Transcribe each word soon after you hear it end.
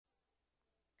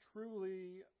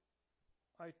Truly,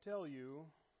 I tell you,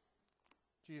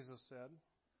 Jesus said,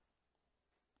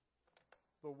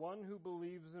 the one who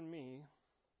believes in me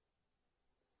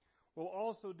will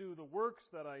also do the works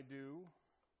that I do,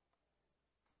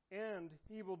 and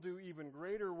he will do even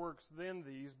greater works than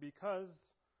these, because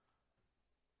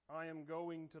I am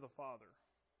going to the Father.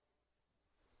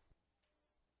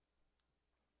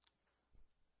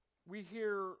 We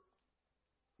hear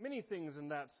many things in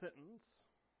that sentence.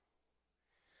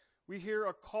 We hear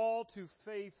a call to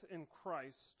faith in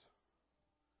Christ,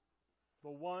 the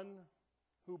one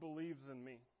who believes in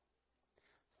me.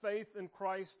 Faith in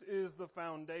Christ is the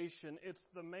foundation. It's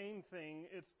the main thing.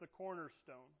 It's the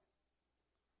cornerstone.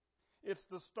 It's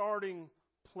the starting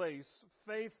place.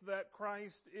 Faith that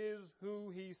Christ is who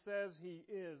He says He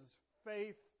is.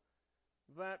 Faith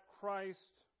that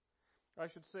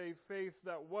faith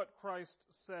that what Christ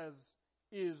says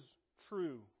is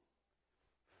true.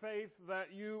 Faith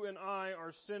that you and I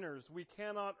are sinners. We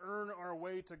cannot earn our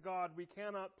way to God. We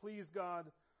cannot please God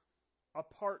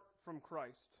apart from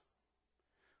Christ.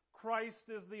 Christ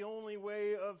is the only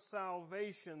way of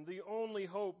salvation, the only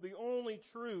hope, the only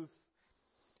truth.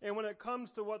 And when it comes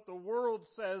to what the world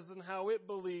says and how it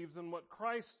believes and what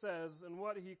Christ says and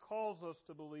what He calls us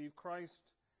to believe, Christ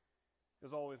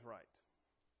is always right.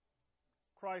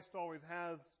 Christ always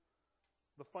has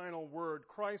the final word.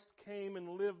 Christ came and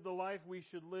lived the life we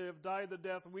should live, died the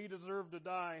death we deserve to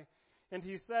die. And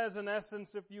He says, in essence,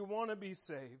 if you want to be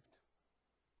saved,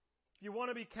 if you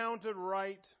want to be counted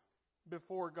right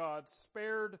before God,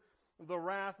 spared the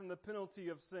wrath and the penalty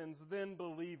of sins, then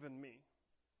believe in me,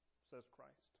 says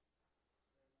Christ.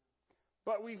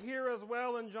 But we hear as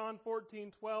well in John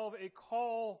 14:12 a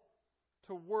call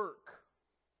to work.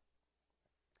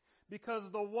 Because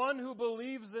the one who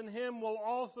believes in Him will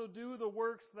also do the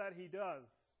works that He does.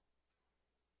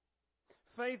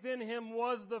 Faith in Him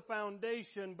was the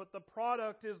foundation, but the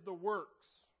product is the works.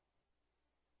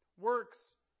 Works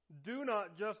do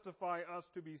not justify us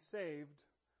to be saved,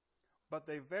 but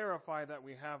they verify that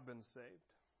we have been saved.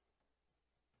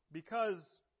 Because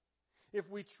if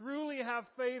we truly have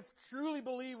faith, truly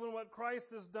believe in what Christ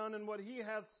has done and what He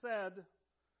has said,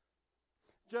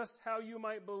 just how you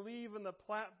might believe in the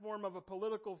platform of a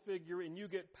political figure and you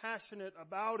get passionate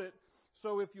about it,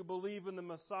 so if you believe in the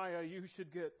Messiah, you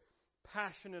should get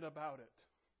passionate about it.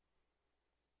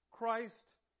 Christ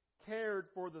cared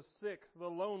for the sick, the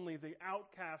lonely, the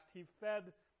outcast. He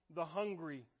fed the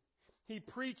hungry. He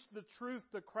preached the truth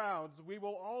to crowds. We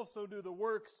will also do the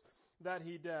works that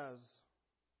He does.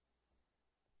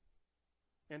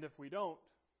 And if we don't,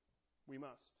 we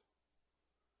must.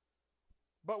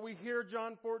 But we hear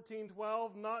John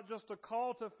 14:12, not just a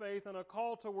call to faith and a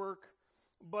call to work,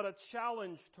 but a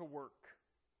challenge to work.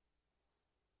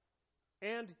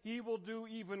 And He will do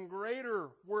even greater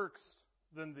works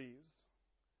than these.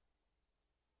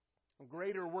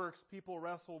 Greater works, people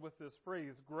wrestle with this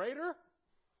phrase. Greater?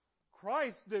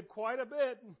 Christ did quite a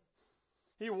bit.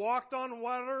 He walked on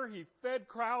water. He fed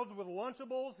crowds with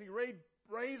Lunchables. He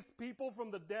raised people from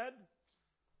the dead.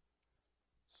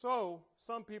 So,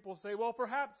 some people say, well,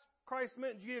 perhaps Christ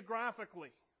meant geographically.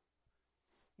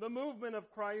 The movement of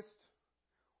Christ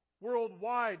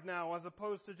worldwide now, as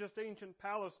opposed to just ancient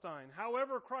Palestine.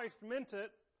 However Christ meant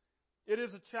it, it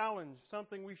is a challenge,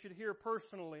 something we should hear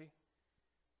personally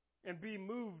and be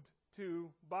moved to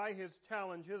by His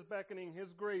challenge, His beckoning, His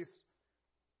grace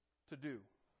to do.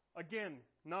 Again,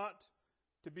 not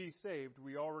to be saved,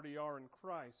 we already are in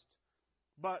Christ,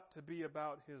 but to be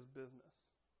about His business.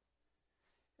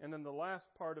 And in the last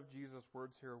part of Jesus'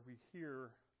 words here, we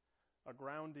hear a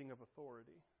grounding of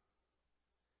authority.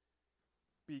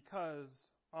 Because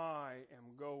I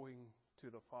am going to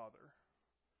the Father.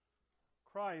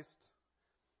 Christ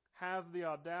has the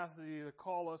audacity to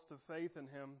call us to faith in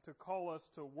Him, to call us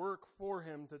to work for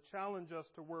Him, to challenge us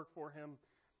to work for Him,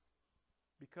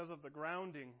 because of the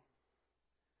grounding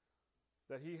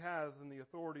that He has in the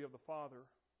authority of the Father.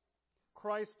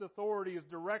 Christ's authority is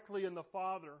directly in the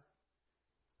Father.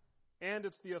 And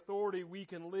it's the authority we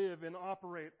can live and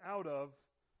operate out of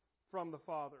from the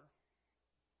Father.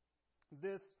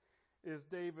 This is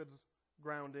David's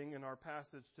grounding in our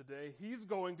passage today. He's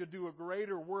going to do a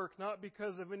greater work, not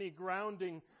because of any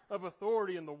grounding of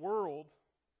authority in the world,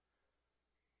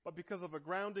 but because of a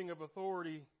grounding of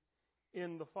authority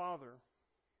in the Father.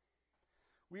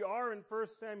 We are in 1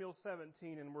 Samuel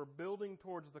 17, and we're building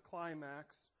towards the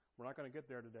climax. We're not going to get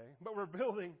there today, but we're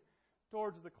building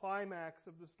towards the climax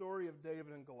of the story of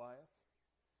David and Goliath.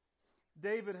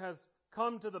 David has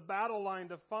come to the battle line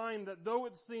to find that though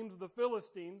it seems the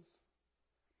Philistines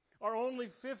are only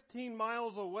 15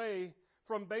 miles away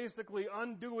from basically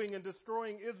undoing and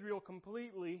destroying Israel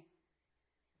completely,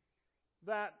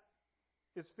 that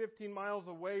is 15 miles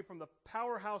away from the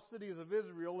powerhouse cities of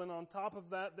Israel, and on top of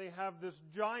that they have this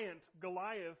giant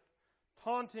Goliath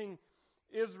taunting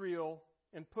Israel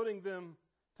and putting them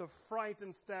to fright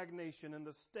and stagnation, and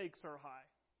the stakes are high.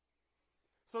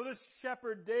 So this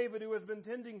shepherd David, who has been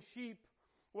tending sheep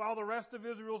while the rest of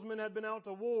Israel's men had been out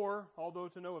to war, although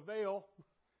to no avail,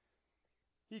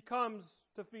 he comes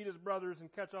to feed his brothers and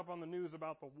catch up on the news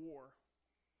about the war.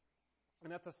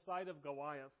 And at the sight of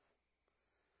Goliath,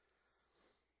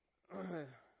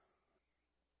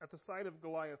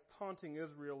 taunting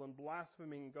Israel and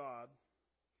blaspheming God,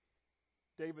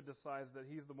 David decides that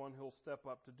he's the one who'll step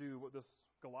up to do what this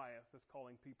Goliath is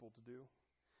calling people to do.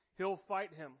 He'll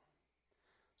fight him.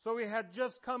 So he had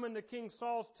just come into King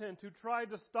Saul's tent, who tried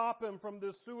to stop him from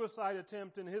this suicide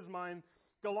attempt in his mind.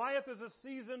 Goliath is a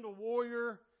seasoned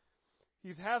warrior.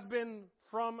 He has been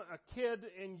from a kid,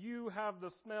 and you have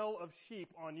the smell of sheep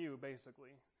on you,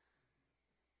 basically.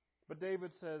 But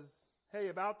David says, hey,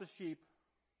 about the sheep,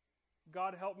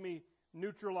 God help me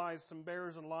neutralize some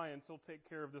bears and lions. He'll take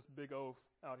care of this big oaf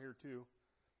out here too.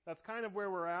 That's kind of where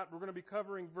we're at. We're going to be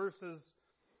covering verses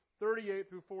 38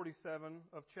 through 47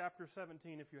 of chapter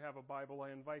 17 if you have a Bible.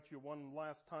 I invite you one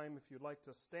last time if you'd like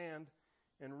to stand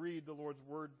and read the Lord's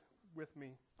Word with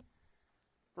me.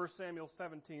 1 Samuel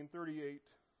 17, 38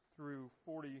 through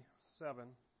 47.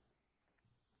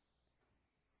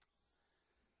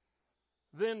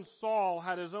 Then Saul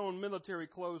had his own military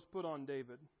clothes put on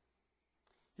David.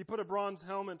 He put a bronze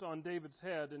helmet on David's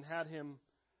head and had him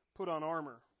put on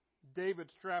armor. David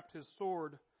strapped his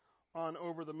sword on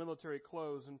over the military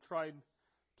clothes and tried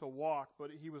to walk, but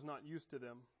he was not used to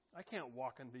them. I can't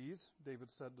walk in these, David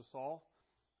said to Saul.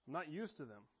 I'm not used to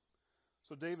them.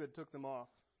 So David took them off.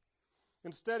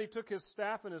 Instead, he took his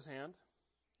staff in his hand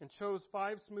and chose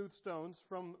 5 smooth stones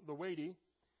from the weighty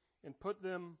and put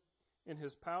them in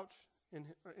his pouch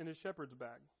in his shepherd's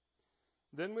bag.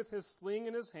 Then with his sling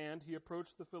in his hand, he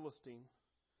approached the Philistine.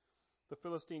 The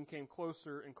Philistine came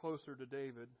closer and closer to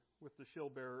David with the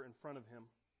shield bearer in front of him.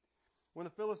 When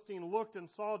the Philistine looked and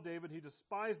saw David, he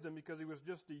despised him because he was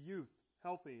just a youth,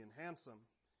 healthy and handsome.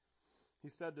 He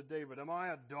said to David, "Am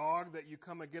I a dog that you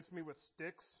come against me with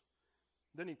sticks?"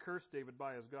 Then he cursed David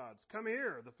by his gods. "Come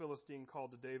here," the Philistine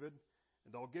called to David,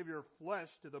 "and I'll give your flesh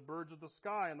to the birds of the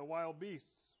sky and the wild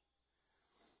beasts."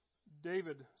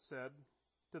 David said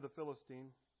to the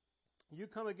Philistine, "You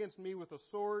come against me with a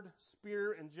sword,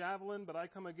 spear, and javelin, but I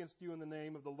come against you in the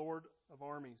name of the Lord of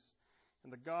armies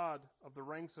and the God of the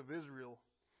ranks of Israel.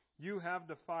 You have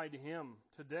defied him.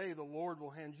 Today the Lord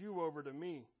will hand you over to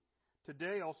me.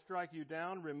 Today I'll strike you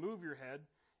down, remove your head,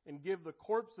 and give the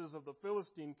corpses of the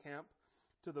Philistine camp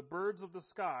to the birds of the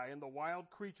sky and the wild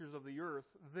creatures of the earth.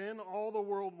 Then all the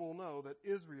world will know that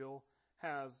Israel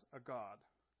has a God.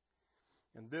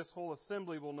 And this whole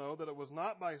assembly will know that it was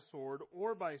not by sword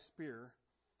or by spear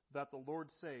that the Lord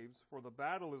saves, for the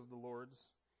battle is the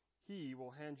Lord's. He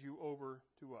will hand you over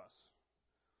to us."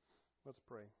 Let's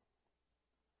pray.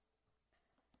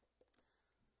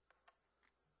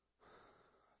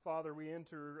 Father, we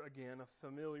enter again a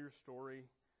familiar story,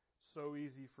 so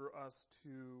easy for us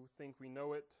to think we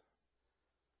know it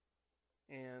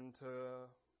and to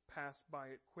pass by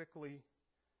it quickly.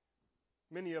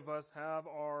 Many of us have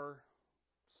our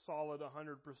solid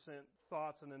 100%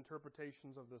 thoughts and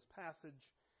interpretations of this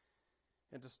passage,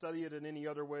 and to study it in any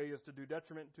other way is to do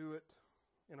detriment to it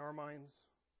in our minds.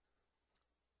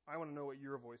 I want to know what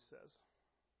your voice says.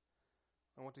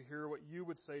 I want to hear what you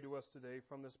would say to us today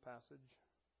from this passage,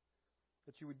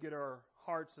 that you would get our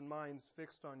hearts and minds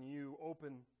fixed on you,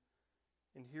 open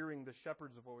in hearing the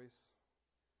shepherd's voice,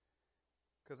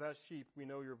 because as sheep we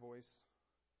know your voice.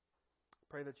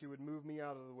 Pray that you would move me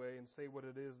out of the way and say what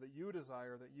it is that you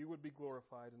desire, that you would be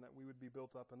glorified and that we would be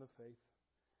built up in the faith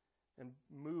and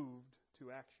moved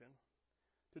to action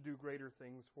to do greater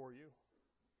things for you.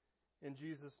 In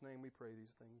Jesus' name we pray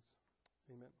these things.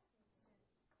 Amen.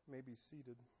 You may be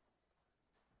seated.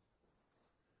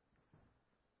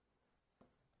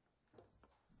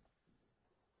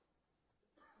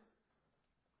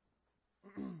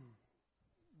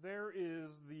 There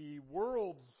is the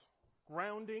world's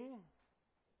grounding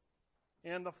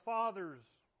and the Father's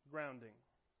grounding.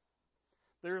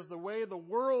 There's the way the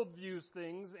world views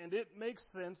things, and it makes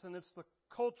sense, and it's the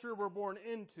culture we're born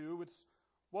into. It's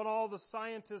what all the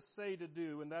scientists say to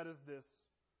do, and that is this: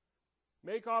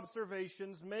 make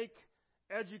observations, make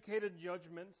educated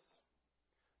judgments,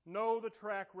 know the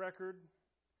track record,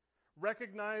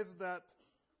 recognize that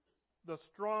the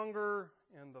stronger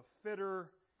and the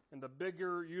fitter and the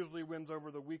bigger usually wins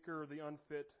over the weaker, the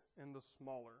unfit and the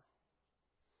smaller.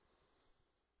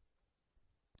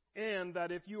 And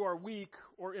that if you are weak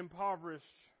or impoverished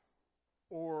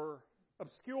or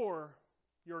obscure,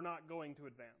 you're not going to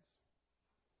advance.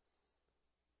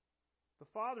 The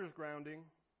Father's grounding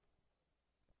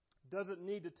doesn't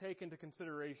need to take into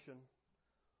consideration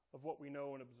of what we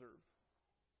know and observe.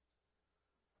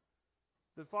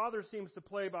 The Father seems to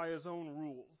play by His own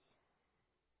rules.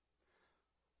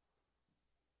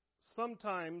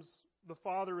 Sometimes the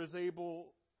Father is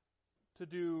able to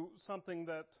do something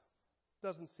that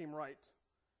doesn't seem right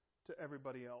to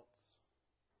everybody else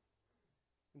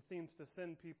and seems to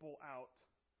send people out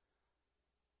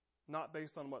not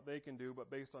based on what they can do,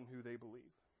 but based on who they believe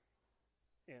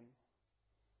in.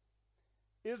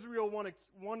 Israel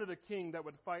wanted a king that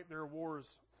would fight their wars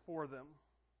for them.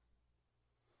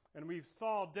 And we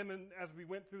saw, as we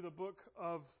went through the book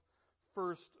of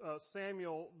 1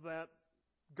 Samuel, that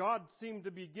God seemed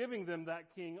to be giving them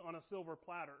that king on a silver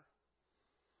platter.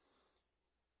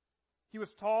 He was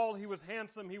tall, he was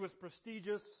handsome, he was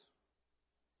prestigious.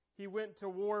 He went to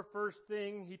war first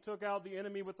thing. He took out the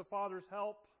enemy with the Father's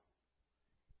help.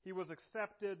 He was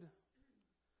accepted.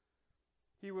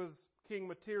 He was king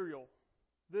material.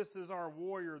 This is our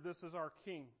warrior. This is our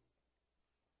king.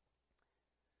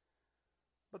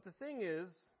 But the thing is,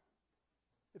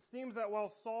 it seems that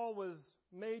while Saul was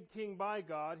made king by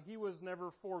God, he was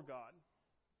never for God.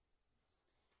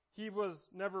 He was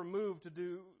never moved to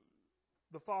do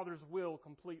the Father's will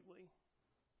completely.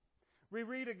 We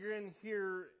read again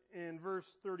here in verse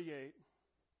 38.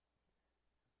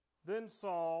 Then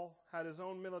Saul had his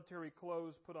own military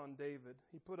clothes put on David.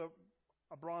 He put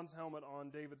a bronze helmet on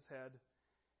David's head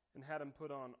and had him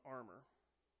put on armor.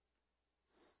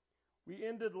 We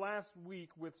ended last week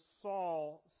with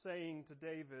Saul saying to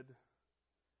David,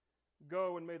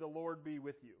 "Go and may the Lord be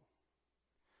with you."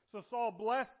 So Saul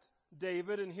blessed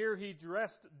David, and here he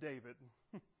dressed David.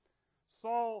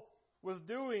 Saul was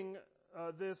doing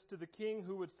this to the king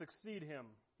who would succeed him.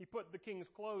 He put the king's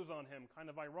clothes on him, kind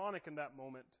of ironic in that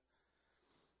moment.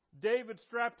 David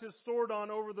strapped his sword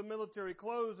on over the military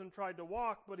clothes and tried to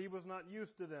walk, but he was not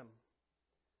used to them.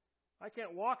 "I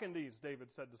can't walk in these,"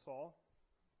 David said to Saul.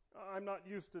 "I'm not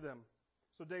used to them."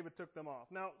 So David took them off.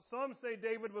 Now, some say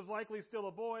David was likely still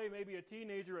a boy, maybe a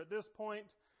teenager at this point,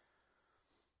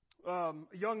 a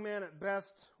young man at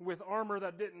best, with armor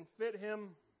that didn't fit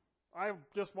him. I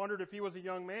just wondered if he was a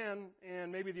young man,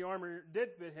 and maybe the armor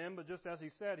did fit him, but just as he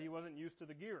said, he wasn't used to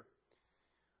the gear.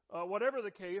 Whatever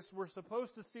the case, we're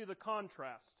supposed to see the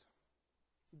contrast.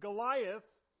 Goliath,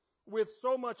 with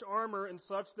so much armor and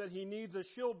such that he needs a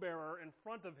shield bearer in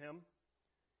front of him,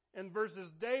 and versus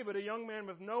David, a young man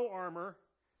with no armor.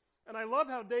 And I love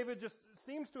how David just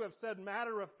seems to have said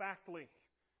matter-of-factly,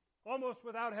 almost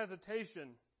without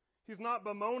hesitation. He's not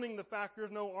bemoaning the fact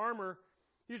there's no armor.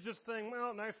 He's just saying,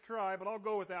 "Well, nice try, but I'll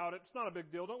go without it. It's not a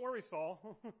big deal. Don't worry,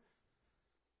 Saul."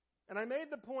 And I made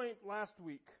the point last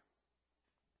week.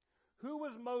 Who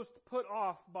was most put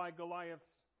off by Goliath's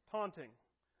taunting?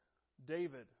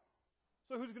 David.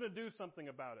 So who's going to do something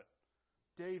about it?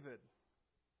 David.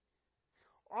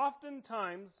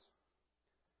 Oftentimes,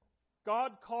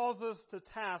 God calls us to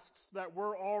tasks that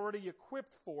we're already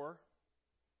equipped for,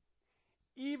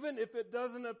 even if it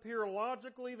doesn't appear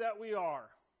logically that we are.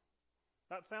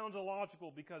 That sounds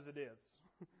illogical because it is.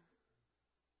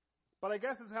 But I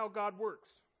guess it's how God works.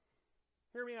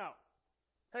 Hear me out.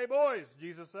 "Hey boys,"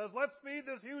 Jesus says, "let's feed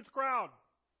this huge crowd."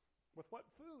 With what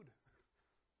food?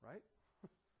 Right?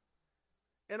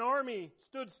 An army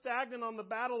stood stagnant on the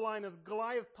battle line as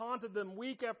Goliath taunted them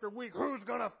week after week. "Who's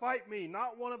going to fight me?"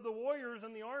 Not one of the warriors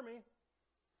in the army.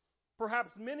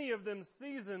 Perhaps many of them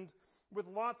seasoned with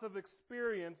lots of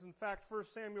experience. In fact,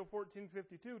 1 Samuel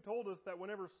 14:52 told us that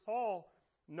whenever Saul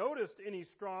noticed any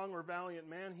strong or valiant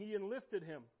man, he enlisted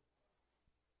him.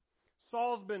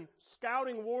 Saul's been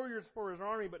scouting warriors for his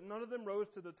army, but none of them rose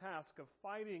to the task of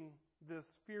fighting this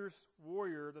fierce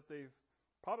warrior that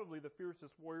probably the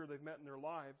fiercest warrior they've met in their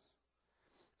lives.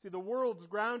 See, the world's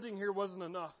grounding here wasn't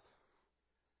enough.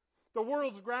 The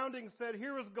world's grounding said,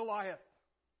 here is Goliath.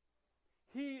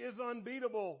 He is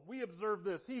unbeatable. We observe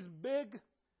this. He's big.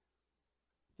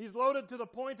 He's loaded to the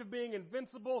point of being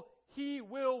invincible. He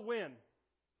will win.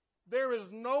 There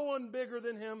is no one bigger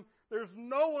than him. There's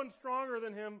no one stronger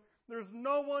than him. There's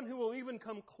no one who will even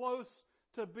come close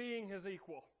to being his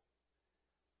equal.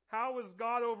 How is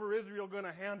God over Israel going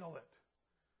to handle it?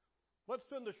 Let's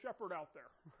send the shepherd out there.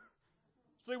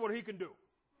 See what he can do.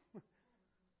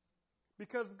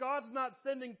 Because God's not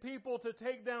sending people to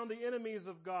take down the enemies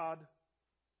of God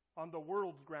on the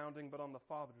world's grounding, but on the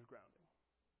Father's grounding.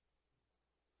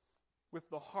 with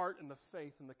the heart and the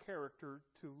faith and the character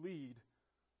to lead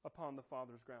upon the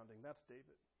Father's grounding. That's David.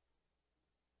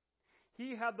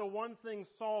 He had the one thing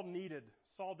Saul needed,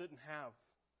 Saul didn't have.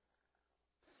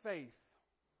 Faith.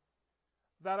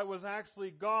 That it was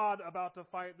actually God about to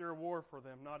fight their war for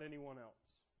them, not anyone else.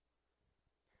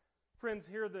 Friends,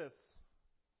 hear this.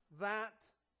 That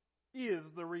is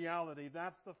the reality.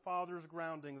 That's the Father's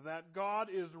grounding. That God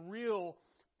is real,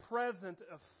 present,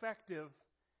 effective,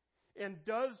 and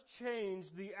does change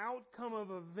the outcome of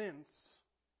events.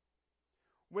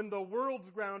 When the world's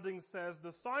grounding says,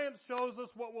 the science shows us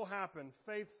what will happen,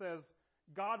 faith says,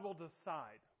 God will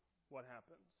decide what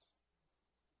happens.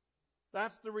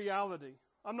 That's the reality.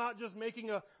 I'm not just making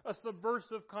a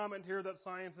subversive comment here that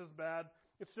science is bad.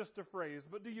 It's just a phrase.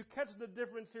 But do you catch the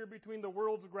difference here between the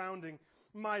world's grounding?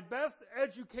 My best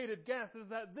educated guess is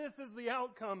that this is the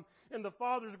outcome in the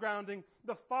Father's grounding.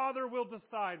 The Father will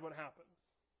decide what happens.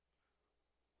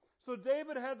 So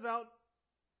David heads out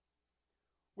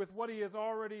with what he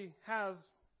already has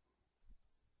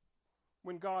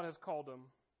when God has called him.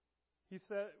 He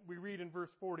said, we read in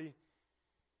verse 40,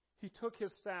 he took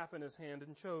his staff in his hand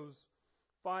and chose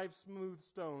 5 smooth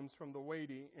stones from the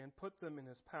weighty and put them in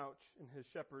his pouch in his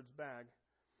shepherd's bag.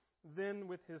 Then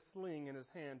with his sling in his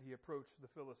hand he approached the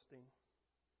Philistine.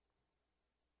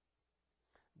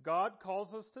 God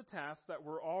calls us to tasks that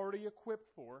we're already equipped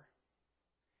for,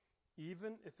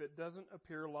 even if it doesn't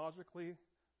appear logically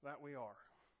that we are.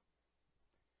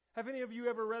 Have any of you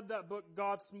ever read that book,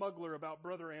 God's Smuggler, about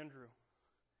Brother Andrew?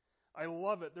 I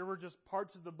love it. There were just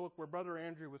parts of the book where Brother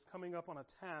Andrew was coming up on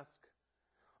a task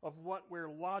of where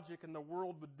logic and the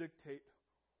world would dictate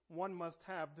one must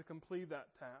have to complete that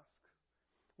task.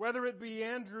 Whether it be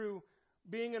Andrew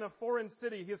being in a foreign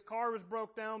city, his car was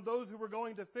broke down, those who were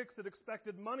going to fix it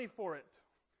expected money for it.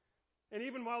 And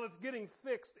even while it's getting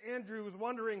fixed, Andrew was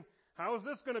wondering, how is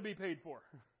this going to be paid for?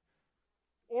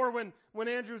 Or when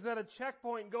Andrew's at a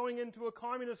checkpoint going into a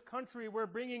communist country where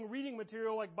bringing reading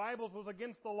material like Bibles was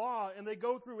against the law, and they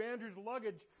go through Andrew's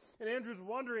luggage, and Andrew's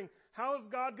wondering, how is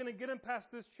God going to get him past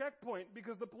this checkpoint?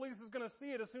 Because the police is going to see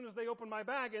it as soon as they open my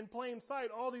bag in plain sight,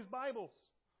 all these Bibles.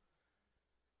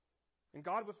 And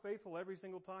God was faithful every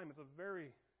single time. It's a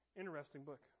very interesting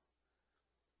book.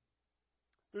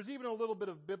 There's even a little bit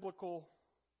of biblical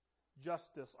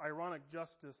justice, ironic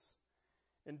justice,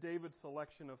 in David's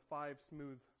selection of 5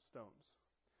 smooth stones.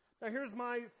 Now here's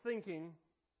my thinking,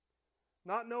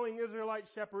 not knowing Israelite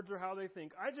shepherds or how they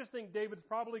think. I just think David's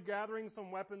probably gathering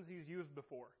some weapons he's used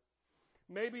before.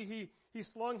 Maybe he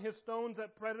slung his stones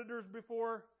at predators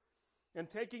before, and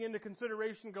taking into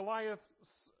consideration Goliath's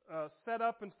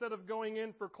setup, instead of going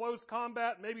in for close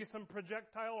combat, maybe some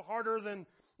projectile harder than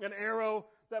an arrow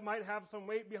that might have some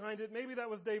weight behind it. Maybe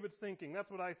that was David's thinking. That's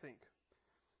what I think.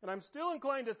 And I'm still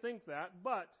inclined to think that,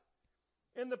 but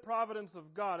in the providence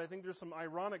of God, I think there's some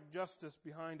ironic justice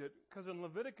behind it. Because in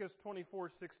Leviticus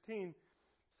 24:16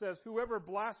 says, whoever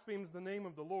blasphemes the name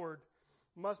of the Lord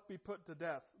must be put to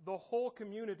death. The whole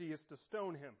community is to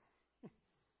stone him.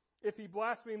 If he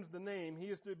blasphemes the name, he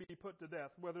is to be put to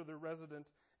death, whether the resident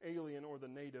alien or the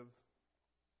native.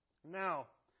 Now,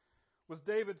 was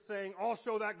David saying, I'll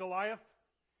show that Goliath?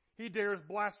 He dares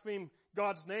blaspheme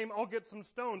God's name. I'll get some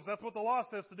stones. That's what the law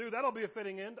says to do. That'll be a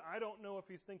fitting end. I don't know if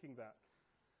he's thinking that.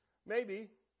 Maybe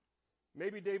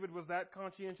David was that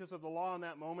conscientious of the law in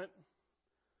that moment.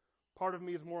 Part of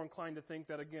me is more inclined to think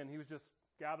that, again, he was just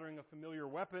gathering a familiar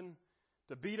weapon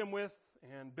to beat him with,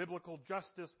 and biblical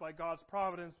justice by God's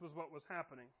providence was what was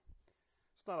happening.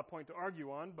 It's not a point to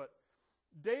argue on, but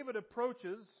David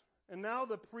approaches, and now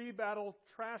the pre-battle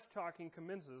trash talking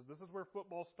commences. This is where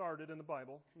football started in the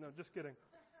Bible. No, just kidding.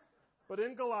 But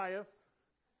in Goliath,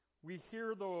 we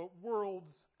hear the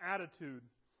world's attitude.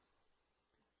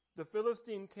 The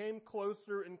Philistine came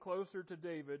closer and closer to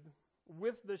David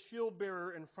with the shield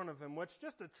bearer in front of him, which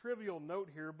just a trivial note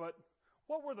here, but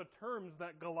what were the terms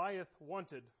that Goliath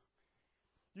wanted?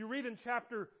 You read in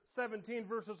chapter 17,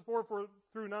 verses 4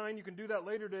 through 9. You can do that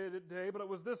later today, but it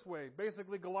was this way.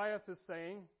 Basically, Goliath is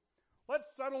saying, let's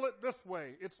settle it this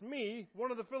way. It's me,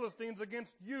 one of the Philistines,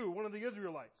 against you, one of the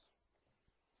Israelites.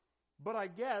 But I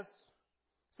guess,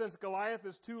 since Goliath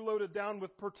is too loaded down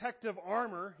with protective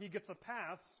armor, he gets a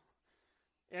pass.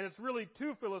 And it's really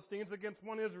 2 Philistines against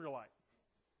 1 Israelite.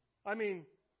 I mean,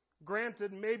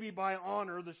 granted, maybe by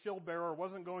honor, the shield bearer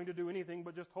wasn't going to do anything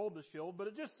but just hold the shield, but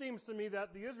it just seems to me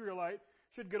that the Israelite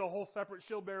should get a whole separate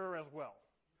shield bearer as well.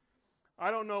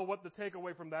 I don't know what the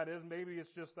takeaway from that is. Maybe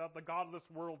it's just that the godless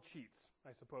world cheats,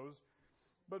 I suppose.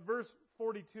 But verse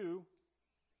 42,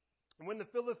 when the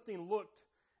Philistine looked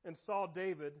and saw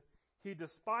David, he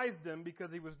despised him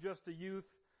because he was just a youth,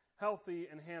 healthy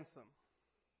and handsome.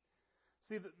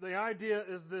 See, the idea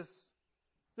is this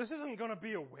isn't going to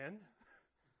be a win.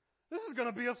 This is going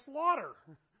to be a slaughter.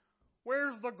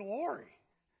 Where's the glory?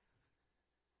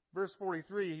 Verse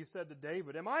 43, he said to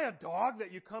David, "Am I a dog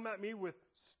that you come at me with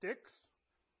sticks?"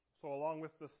 So along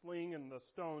with the sling and the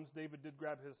stones, David did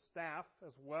grab his staff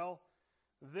as well.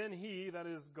 Then he, that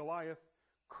is Goliath,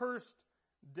 cursed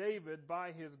David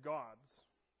by his gods.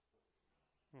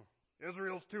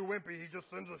 Israel's too wimpy, he just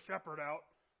sends a shepherd out.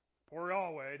 Poor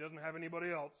Yahweh, doesn't have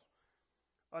anybody else.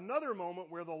 Another moment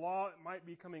where the law might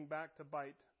be coming back to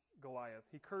bite Goliath.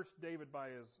 He cursed David by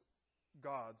his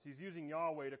gods. He's using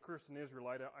Yahweh to curse an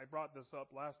Israelite. I brought this up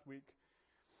last week.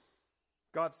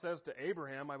 God says to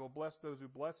Abraham, "I will bless those who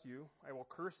bless you. I will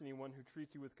curse anyone who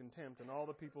treats you with contempt, and all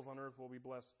the peoples on earth will be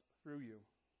blessed through you."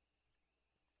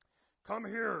 "Come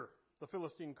here," the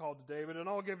Philistine called to David, "and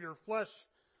I'll give your flesh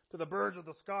to the birds of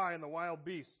the sky and the wild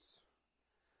beasts."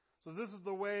 So this is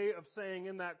the way of saying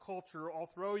in that culture, I'll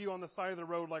throw you on the side of the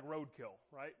road like roadkill,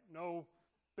 right? No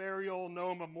burial,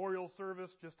 no memorial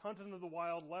service, just hunted into the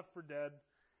wild, left for dead.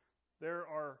 There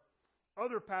are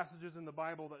other passages in the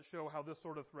Bible that show how this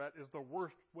sort of threat is the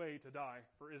worst way to die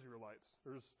for Israelites.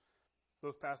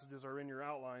 Those passages are in your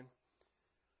outline.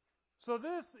 So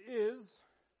this is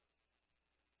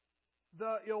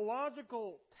the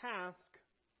illogical task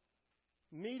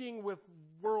meeting with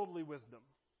worldly wisdom.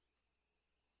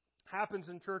 Happens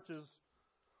in churches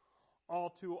all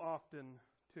too often,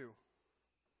 too.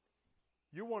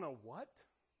 You want a what?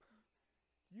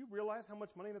 Do you realize how much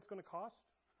money that's going to cost?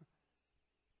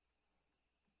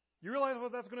 You realize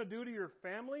what that's going to do to your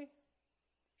family?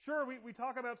 Sure, we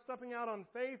talk about stepping out on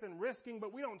faith and risking,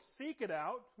 but we don't seek it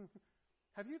out.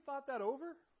 Have you thought that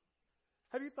over?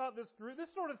 Have you thought this through?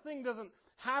 This sort of thing doesn't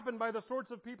happen by the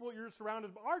sorts of people you're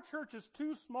surrounded by. Our church is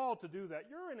too small to do that.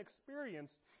 You're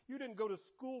inexperienced. You didn't go to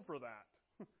school for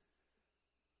that.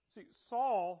 See,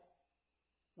 Saul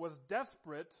was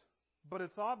desperate, but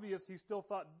it's obvious he still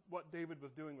thought what David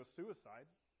was doing was suicide.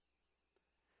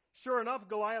 Sure enough,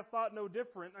 Goliath thought no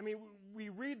different. I mean, we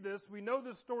read this, we know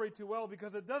this story too well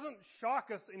because it doesn't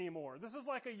shock us anymore. This is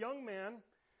like a young man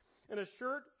in a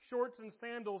shirt, shorts, and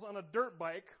sandals on a dirt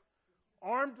bike,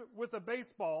 armed with a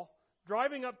baseball,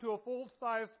 driving up to a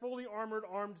full-sized, fully armored,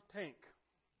 armed tank.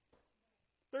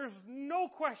 There's no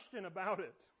question about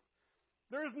it.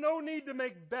 There's no need to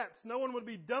make bets. No one would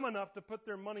be dumb enough to put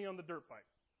their money on the dirt bike.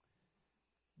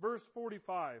 Verse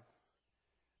 45,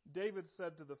 David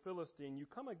said to the Philistine, "You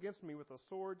come against me with a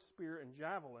sword, spear, and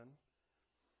javelin,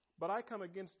 but I come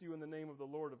against you in the name of the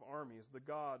Lord of armies, the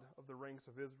God of the ranks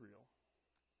of Israel."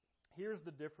 Here's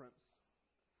the difference.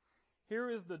 Here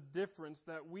is the difference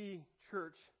that we,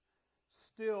 church,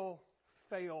 still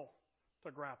fail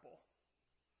to grapple.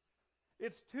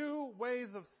 It's two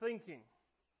ways of thinking.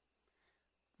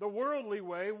 The worldly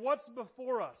way, what's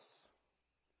before us?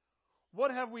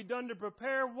 What have we done to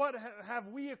prepare? What have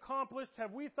we accomplished?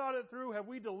 Have we thought it through? Have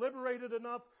we deliberated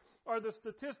enough? Are the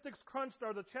statistics crunched?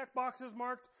 Are the check boxes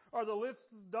marked? Are the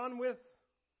lists done with?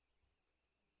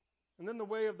 And then the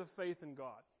way of the faith in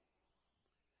God.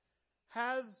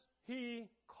 Has He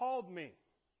called me?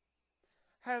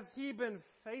 Has He been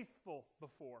faithful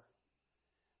before?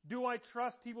 Do I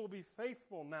trust He will be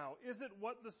faithful now? Is it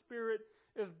what the Spirit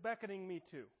is beckoning me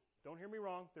to? Don't hear me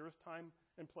wrong. There is time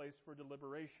and place for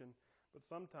deliberation. But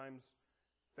sometimes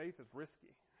faith is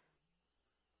risky.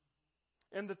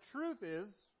 And the truth is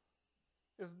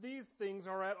these things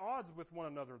are at odds with one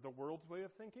another. The world's way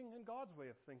of thinking and God's way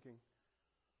of thinking.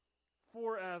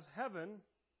 For as heaven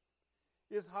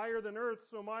is higher than earth,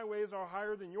 so my ways are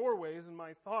higher than your ways, and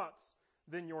my thoughts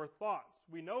than your thoughts.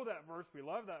 We know that verse, we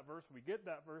love that verse, we get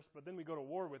that verse, but then we go to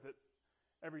war with it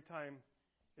every time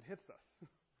it hits us.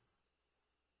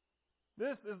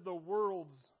 This is the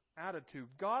world's attitude.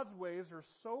 God's ways are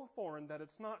so foreign that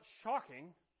it's not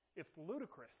shocking, it's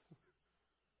ludicrous.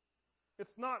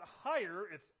 It's not higher,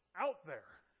 it's out there.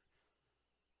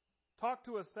 Talk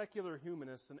to a secular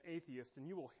humanist, an atheist, and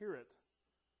you will hear it.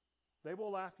 They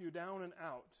will laugh you down and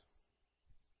out.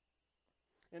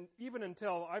 And even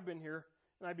until I've been here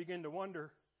and I begin to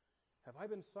wonder, have I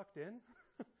been sucked in?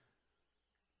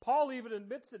 Paul even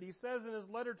admits it. He says in his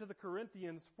letter to the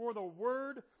Corinthians, "For the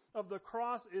word of the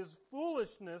cross is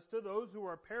foolishness to those who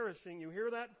are perishing." You hear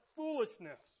that?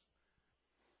 Foolishness.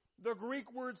 The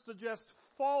Greek word suggests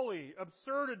folly,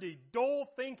 absurdity, dull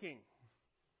thinking.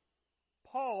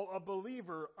 Paul, a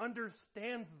believer,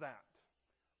 understands that.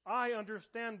 I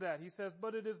understand that. He says,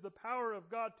 "But it is the power of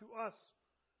God to us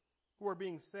who are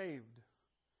being saved.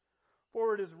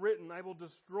 For it is written, I will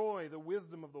destroy the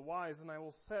wisdom of the wise, and I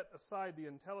will set aside the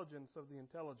intelligence of the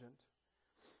intelligent."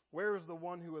 Where is the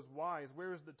one who is wise?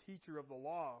 Where is the teacher of the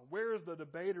law? Where is the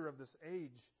debater of this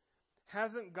age?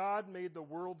 Hasn't God made the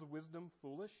world's wisdom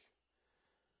foolish?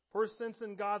 For since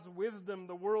in God's wisdom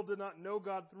the world did not know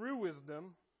God through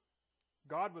wisdom,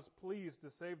 God was pleased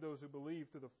to save those who believe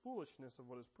through the foolishness of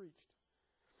what is preached.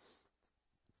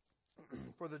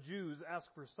 For the Jews ask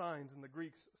for signs and the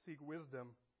Greeks seek wisdom,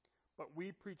 but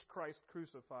we preach Christ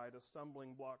crucified, a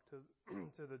stumbling block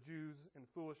to the Jews and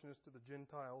foolishness to the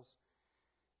Gentiles.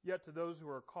 Yet to those who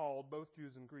are called, both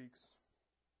Jews and Greeks,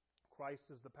 Christ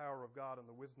is the power of God and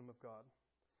the wisdom of God.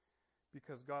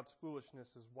 Because God's foolishness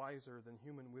is wiser than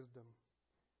human wisdom,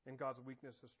 and God's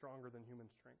weakness is stronger than human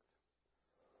strength.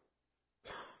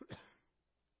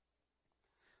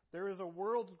 There is a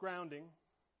world's grounding,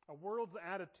 a world's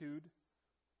attitude,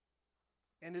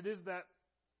 and it is that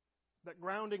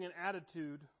grounding and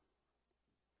attitude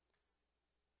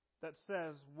that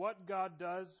says what God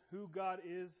does, who God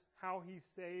is, how He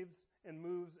saves and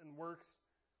moves and works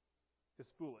is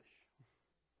foolish.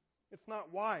 It's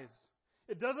not wise.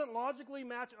 It doesn't logically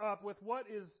match up with what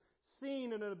is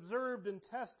seen and observed and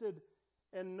tested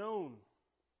and known.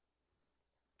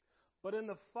 But in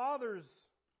the Father's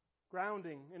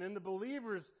grounding and in the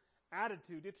believer's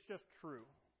attitude, it's just true.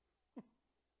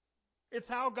 It's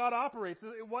how God operates.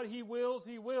 What He wills,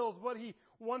 He wills. What He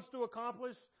wants to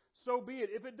accomplish, so be it.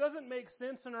 If it doesn't make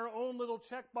sense in our own little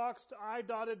checkboxed,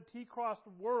 I-dotted, T-crossed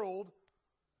world,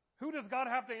 who does God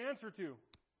have to answer to?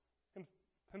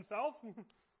 Himself?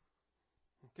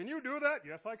 Can you do that?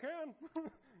 Yes, I can.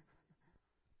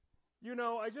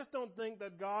 I just don't think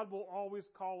that God will always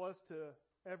call us to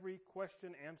every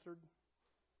question answered,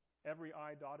 every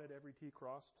I dotted, every T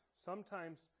crossed.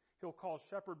 Sometimes He'll call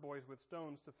shepherd boys with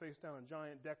stones to face down a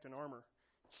giant decked in armor,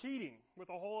 cheating with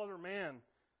a whole other man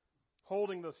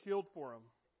holding the shield for him.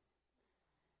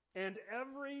 And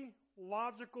every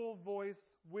logical voice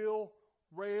will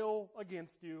rail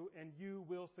against you, and you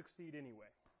will succeed anyway.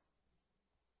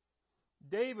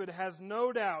 David has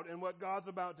no doubt in what God's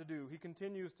about to do. He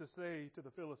continues to say to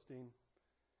the Philistine,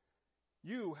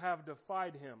 "You have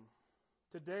defied Him.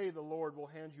 Today the Lord will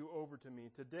hand you over to me.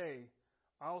 Today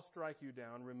I'll strike you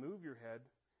down, remove your head,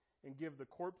 and give the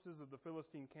corpses of the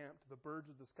Philistine camp to the birds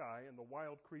of the sky and the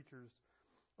wild creatures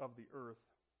of the earth."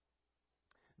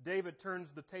 David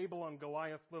turns the table on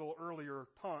Goliath's little earlier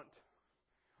taunt.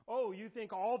 Oh, you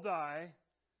think I'll die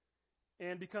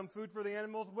and become food for the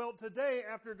animals? Well, today,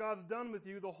 after God's done with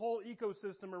you, the whole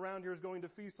ecosystem around here is going to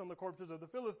feast on the corpses of the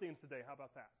Philistines today. How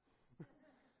about that?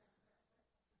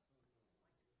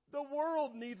 The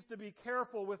world needs to be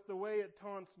careful with the way it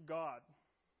taunts God.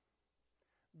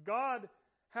 God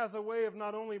has a way of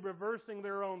not only reversing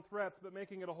their own threats, but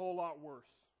making it a whole lot worse.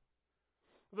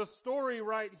 The story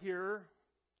right here,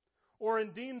 or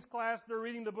in Dean's class, they're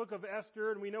reading the book of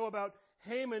Esther, and we know about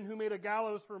Haman who made a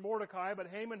gallows for Mordecai, but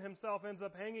Haman himself ends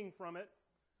up hanging from it.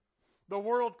 The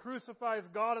world crucifies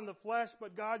God in the flesh,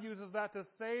 but God uses that to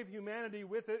save humanity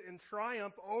with it and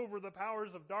triumph over the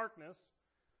powers of darkness.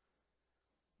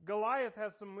 Goliath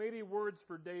has some weighty words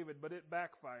for David, but it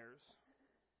backfires.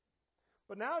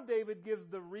 But now David gives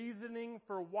the reasoning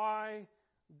for why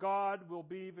God will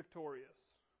be victorious.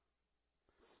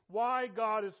 Why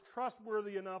God is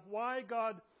trustworthy enough, why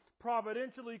God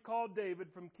providentially called David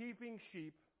from keeping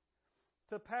sheep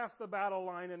to pass the battle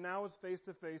line and now is face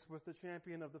to face with the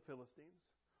champion of the Philistines.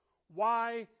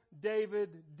 Why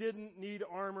David didn't need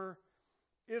armor,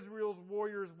 Israel's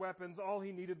warriors' weapons, all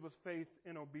he needed was faith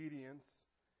and obedience.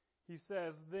 He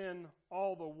says, then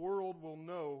all the world will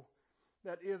know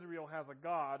that Israel has a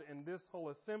God, and this whole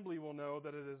assembly will know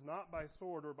that it is not by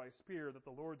sword or by spear that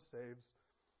the Lord saves,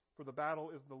 for the battle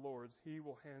is the Lord's. He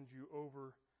will hand you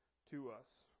over to us.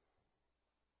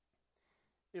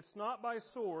 It's not by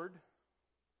sword,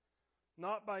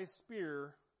 not by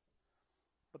spear,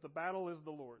 but the battle is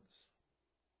the Lord's.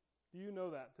 Do you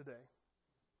know that today?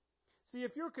 See,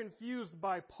 if you're confused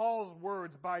by Paul's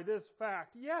words, by this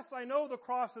fact, yes, I know the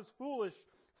cross is foolish,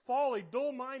 folly,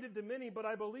 dull-minded to many, but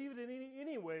I believe it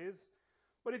anyways.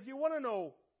 But if you want to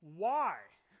know why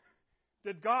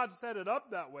did God set it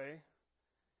up that way,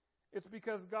 it's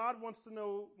because God wants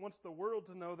the world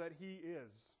to know that He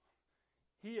is.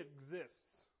 He exists.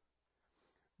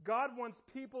 God wants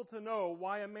people to know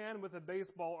why a man with a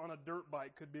baseball on a dirt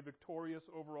bike could be victorious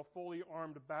over a fully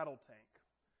armed battle tank.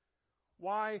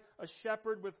 Why a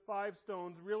shepherd with 5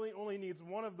 stones really only needs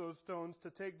one of those stones to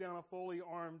take down a fully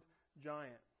armed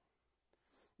giant.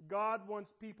 God wants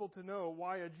people to know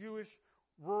why a Jewish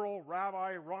rural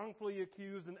rabbi wrongfully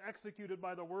accused and executed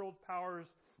by the world's powers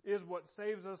is what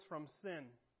saves us from sin.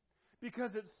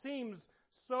 Because it seems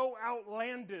so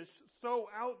outlandish, so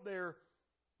out there,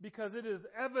 because it is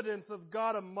evidence of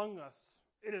God among us.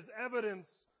 It is evidence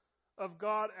of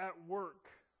God at work.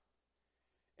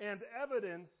 And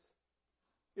evidence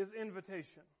is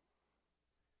invitation.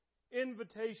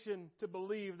 Invitation to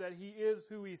believe that He is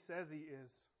who He says He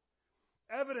is.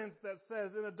 Evidence that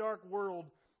says in a dark world,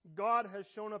 God has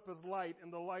shown up as light,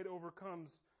 and the light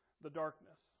overcomes the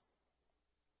darkness.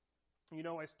 You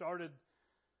know, I started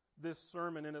this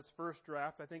sermon in its first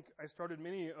draft. I think I started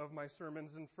many of my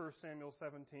sermons in 1 Samuel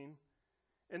 17,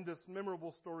 in this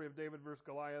memorable story of David versus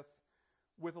Goliath,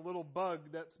 with a little bug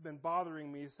that's been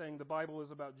bothering me, saying the Bible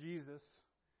is about Jesus.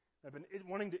 I've been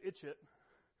wanting to itch it,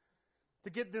 to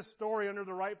get this story under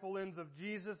the rightful lens of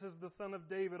Jesus as the son of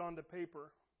David onto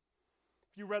paper.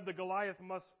 If you read the Goliath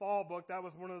Must Fall book, that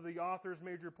was one of the author's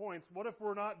major points. What if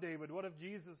we're not David? What if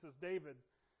Jesus is David?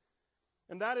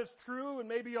 And that is true, and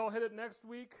maybe I'll hit it next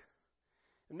week.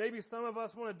 And maybe some of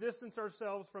us want to distance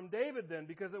ourselves from David then,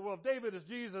 because, well, if David is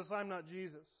Jesus, I'm not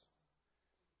Jesus.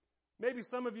 Maybe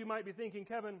some of you might be thinking,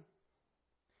 Kevin,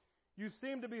 you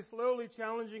seem to be slowly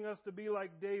challenging us to be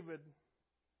like David.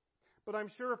 But I'm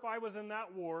sure if I was in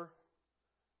that war,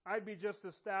 I'd be just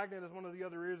as stagnant as one of the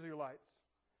other Israelites.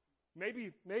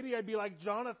 Maybe I'd be like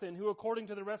Jonathan, who, according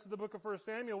to the rest of the book of 1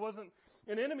 Samuel, wasn't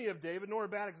an enemy of David, nor a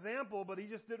bad example, but he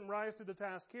just didn't rise to the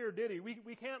task here, did he?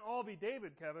 We can't all be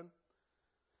David, Kevin.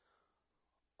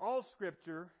 All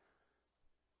Scripture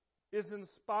is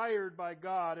inspired by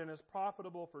God and is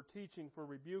profitable for teaching, for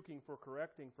rebuking, for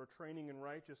correcting, for training in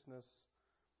righteousness,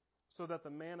 so that the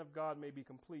man of God may be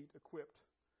complete, equipped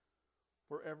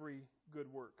for every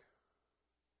good work.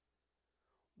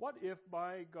 What if,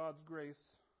 by God's grace,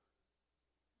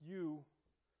 you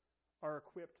are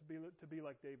equipped to be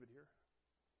like David here?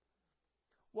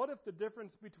 What if the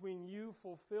difference between you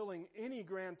fulfilling any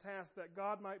grand task that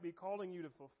God might be calling you to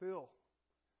fulfill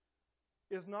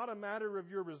is not a matter of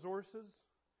your resources,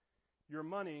 your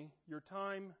money, your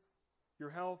time,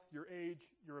 your health, your age,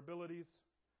 your abilities?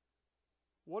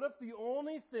 What if the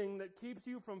only thing that keeps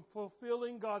you from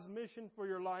fulfilling God's mission for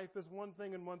your life is one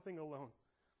thing and one thing alone?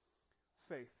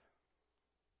 Faith.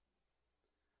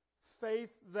 Faith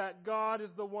that God is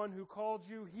the one who called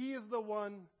you. He is the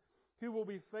one who will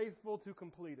be faithful to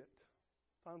complete it.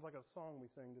 Sounds like a song we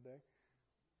sang today.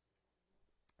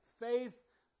 Faith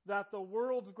that the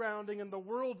world's grounding and the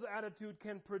world's attitude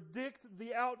can predict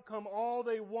the outcome all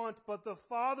they want, but the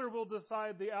Father will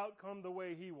decide the outcome the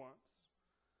way He wants.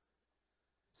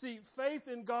 See, faith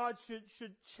in God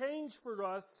should change for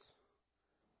us,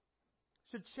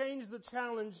 should change the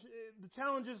challenge. The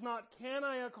challenge is not, can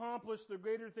I accomplish the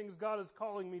greater things God is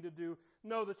calling me to do?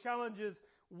 No, the challenge is,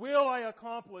 will I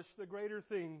accomplish the greater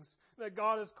things that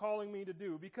God is calling me to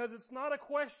do? Because it's not a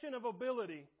question of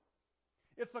ability.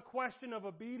 It's a question of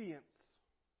obedience.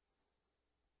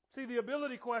 See, the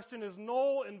ability question is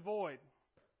null and void.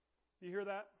 Do you hear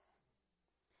that?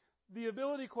 The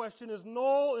ability question is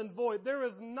null and void. There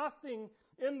is nothing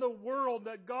in the world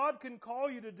that God can call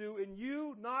you to do and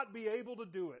you not be able to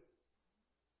do it.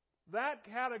 That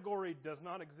category does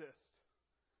not exist.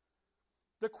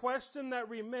 The question that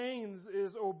remains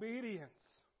is obedience.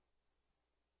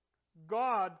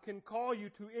 God can call you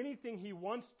to anything He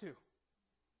wants to,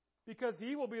 because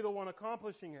He will be the one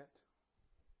accomplishing it.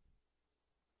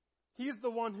 He's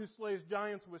the one who slays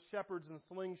giants with shepherds and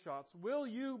slingshots. Will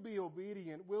you be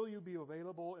obedient? Will you be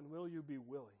available? And will you be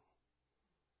willing?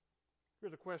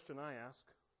 Here's a question I ask.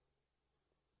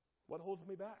 What holds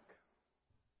me back?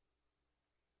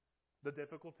 The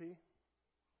difficulty?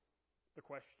 The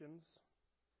questions?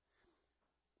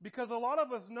 Because a lot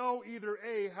of us know either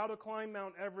A, how to climb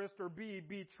Mount Everest, or B,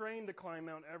 be trained to climb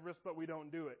Mount Everest, but we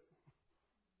don't do it.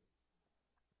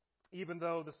 Even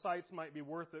though the sights might be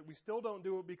worth it, we still don't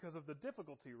do it because of the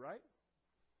difficulty, right?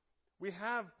 We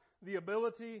have the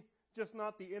ability, just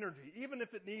not the energy. Even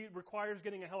if it requires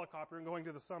getting a helicopter and going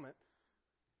to the summit.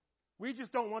 We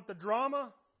just don't want the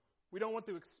drama. We don't want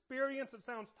the experience. It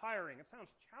sounds tiring. It sounds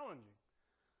challenging.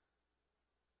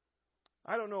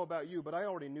 I don't know about you, but I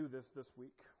already knew this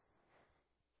week.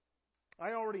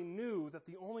 I already knew that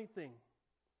the only thing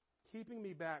keeping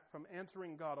me back from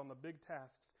answering God on the big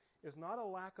tasks is not a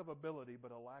lack of ability,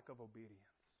 but a lack of obedience.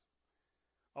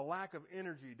 A lack of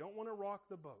energy. Don't want to rock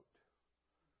the boat.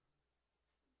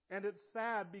 And it's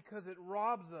sad because it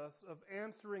robs us of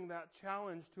answering that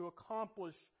challenge to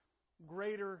accomplish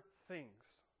greater things.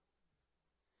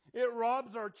 It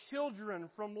robs our children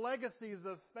from legacies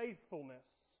of faithfulness.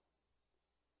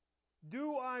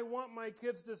 Do I want my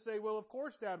kids to say, well, of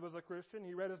course Dad was a Christian.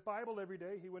 He read his Bible every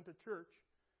day. He went to church.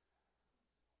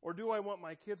 Or do I want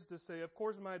my kids to say, of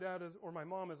course my dad is, or my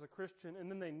mom is a Christian, and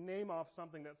then they name off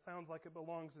something that sounds like it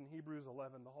belongs in Hebrews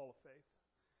 11, the Hall of Faith?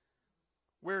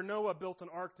 where Noah built an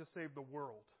ark to save the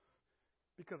world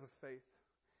because of faith.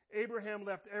 Abraham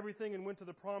left everything and went to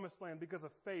the promised land because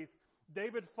of faith.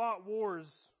 David fought wars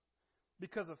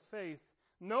because of faith.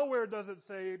 Nowhere does it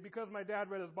say, because my dad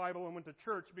read his Bible and went to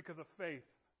church because of faith.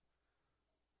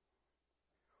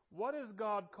 What is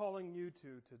God calling you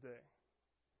to today?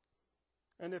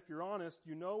 And if you're honest,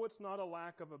 you know it's not a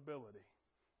lack of ability,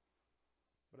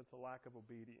 but it's a lack of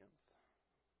obedience.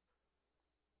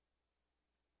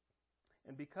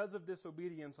 And because of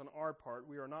disobedience on our part,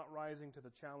 we are not rising to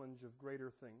the challenge of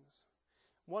greater things.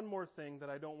 One more thing that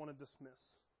I don't want to dismiss.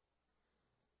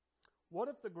 What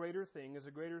if the greater thing is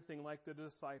a greater thing like the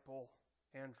disciple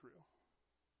Andrew?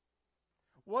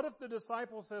 What if the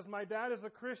disciple says, my dad is a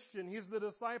Christian, he's the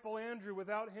disciple Andrew.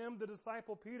 Without him, the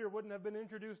disciple Peter wouldn't have been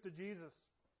introduced to Jesus.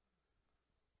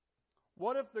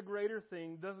 What if the greater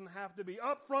thing doesn't have to be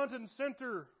up front and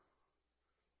center,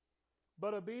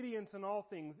 but obedience in all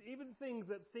things, even things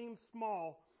that seem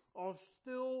small, are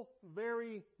still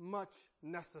very much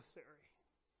necessary?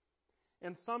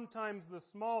 And sometimes the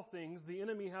small things, the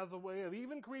enemy has a way of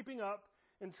even creeping up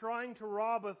and trying to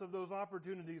rob us of those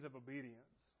opportunities of obedience.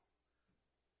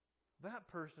 That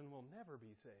person will never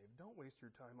be saved. Don't waste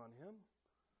your time on him.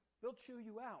 They'll chew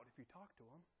you out if you talk to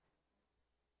him.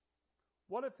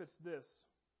 What if it's this?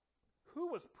 Who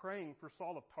was praying for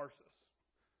Saul of Tarsus?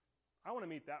 I want to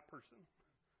meet that person.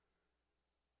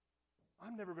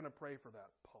 I'm never going to pray for that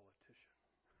politician.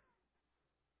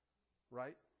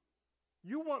 Right?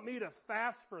 You want me to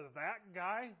fast for that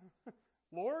guy?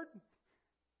 Lord?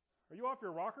 Are you off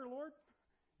your rocker, Lord?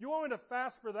 You want me to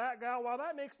fast for that guy? Well,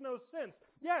 that makes no sense.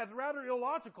 Yeah, it's rather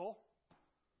illogical,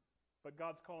 but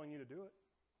God's calling you to do it.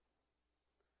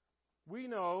 We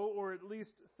know, or at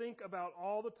least think about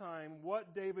all the time,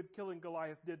 what David killing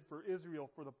Goliath did for Israel,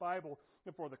 for the Bible,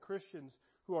 and for the Christians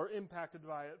who are impacted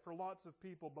by it, for lots of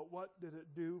people. But what did it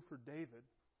do for David?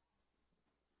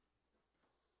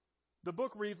 The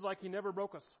book reads like he never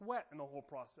broke a sweat in the whole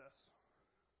process.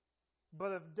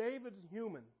 But if David's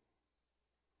human,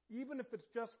 even if it's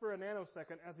just for a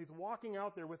nanosecond, as he's walking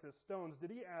out there with his stones,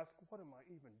 did he ask, what am I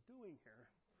even doing here?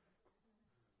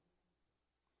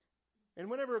 And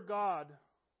whenever God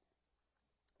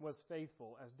was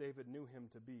faithful, as David knew him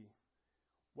to be,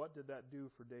 what did that do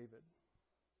for David?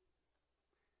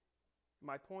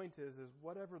 My point is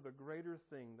whatever the greater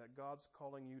thing that God's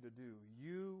calling you to do,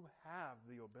 you have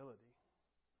the ability.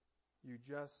 You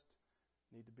just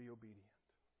need to be obedient.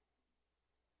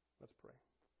 Let's pray.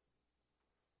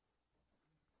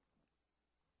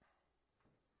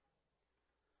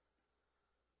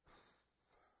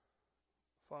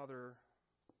 Father,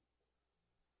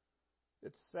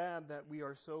 it's sad that we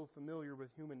are so familiar with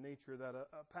human nature that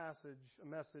a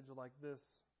message like this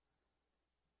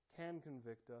can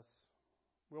convict us.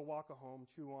 We'll walk home,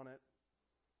 chew on it,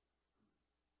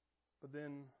 but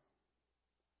then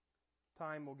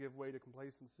time will give way to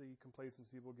complacency.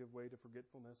 Complacency will give way to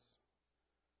forgetfulness.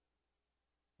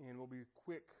 And we'll be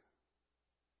quick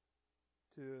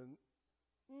to,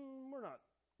 we're not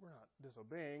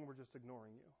disobeying, we're just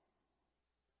ignoring you.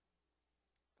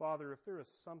 Father, if there is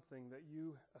something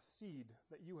a seed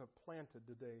that you have planted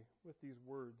today with these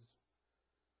words,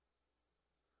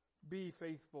 be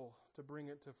faithful to bring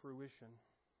it to fruition.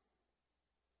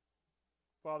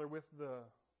 Father, with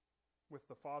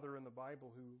the Father in the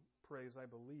Bible who prays, I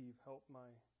believe, help my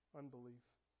unbelief.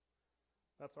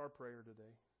 That's our prayer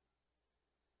today.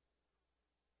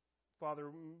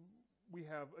 Father, we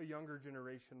have a younger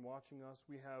generation watching us.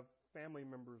 We have family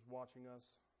members watching us.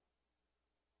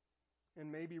 And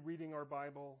maybe reading our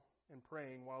Bible and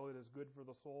praying, while it is good for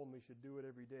the soul and we should do it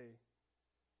every day,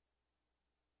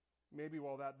 maybe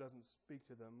while that doesn't speak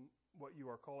to them, what you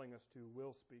are calling us to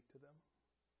will speak to them.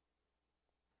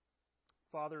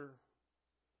 Father,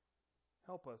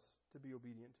 help us to be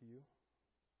obedient to you.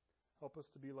 Help us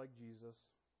to be like Jesus.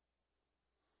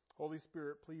 Holy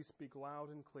Spirit, please speak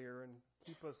loud and clear and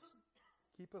keep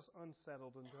us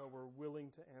unsettled until we're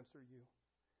willing to answer you.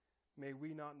 May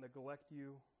we not neglect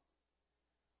you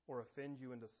or offend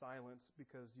you into silence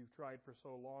because you've tried for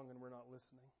so long and we're not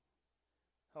listening.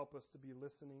 Help us to be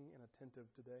listening and attentive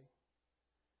today.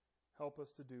 Help us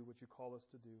to do what you call us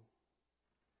to do.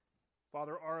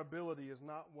 Father, our ability is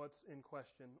not what's in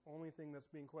question. Only thing that's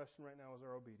being questioned right now is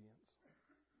our obedience.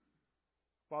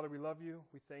 Father, we love you.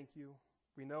 We thank you.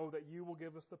 We know that you will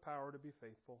give us the power to be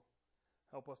faithful.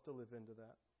 Help us to live into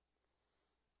that.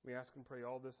 We ask and pray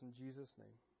all this in Jesus'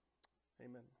 name.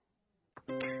 Amen.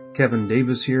 Kevin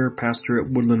Davis here, pastor at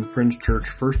Woodland Friends Church.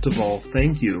 First of all,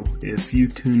 thank you if you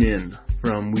tune in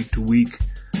from week to week.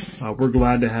 We're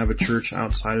glad to have a church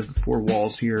outside of the four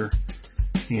walls here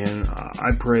And I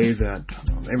pray that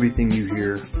everything you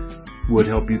hear would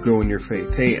help you grow in your faith.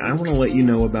 Hey, I want to let you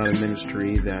know about a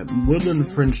ministry that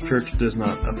Woodland Fringe Church does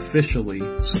not officially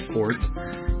support.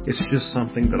 It's just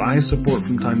something that I support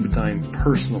from time to time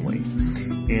personally.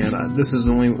 And this is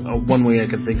only one way I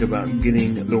can think about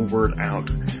getting the word out.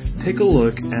 Take a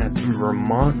look at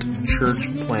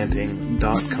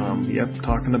VermontChurchPlanting.com. Yep,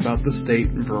 talking about the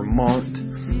state,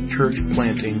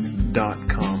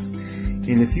 VermontChurchPlanting.com.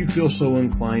 And if you feel so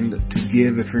inclined to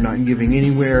give, if you're not giving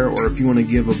anywhere, or if you want to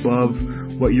give above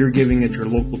what you're giving at your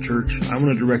local church, I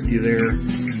want to direct you there.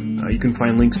 You can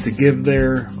find links to give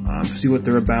there, see what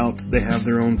they're about. They have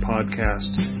their own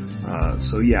podcast.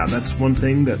 So yeah, that's one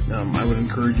thing that I would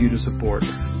encourage you to support.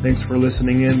 Thanks for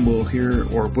listening in. We'll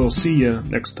see you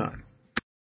next time.